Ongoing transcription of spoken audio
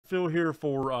fill here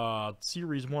for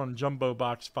Series 1 Jumbo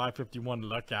Box 551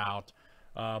 Luck Out.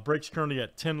 Breaks currently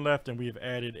at 10 left, and we have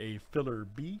added a filler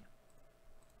B.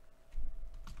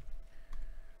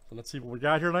 So let's see what we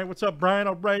got here tonight. What's up, Brian?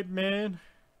 All right, man.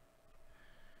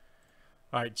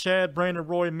 All right, Chad, Brandon,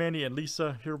 Roy, Manny, and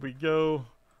Lisa. Here we go.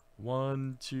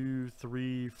 1, 2,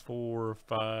 3, 4,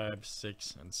 5,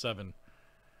 6, and 7.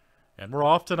 And we're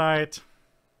off tonight.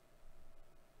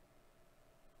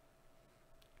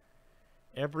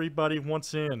 Everybody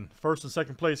wants in. First and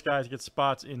second place, guys, get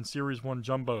spots in Series 1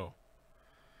 Jumbo.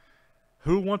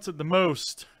 Who wants it the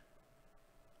most?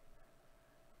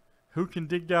 Who can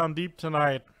dig down deep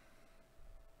tonight?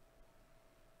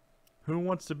 Who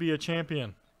wants to be a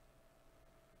champion?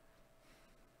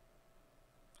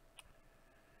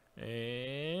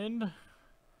 And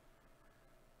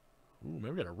ooh,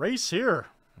 maybe we got a race here.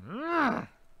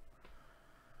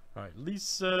 All right,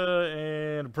 Lisa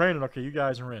and Brandon. Okay, you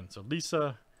guys are in. So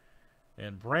Lisa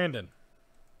and Brandon,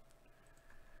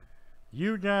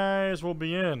 you guys will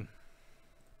be in.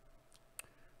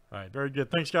 All right, very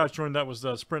good. Thanks, guys, for joining. That was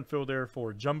the sprint fill there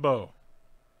for Jumbo.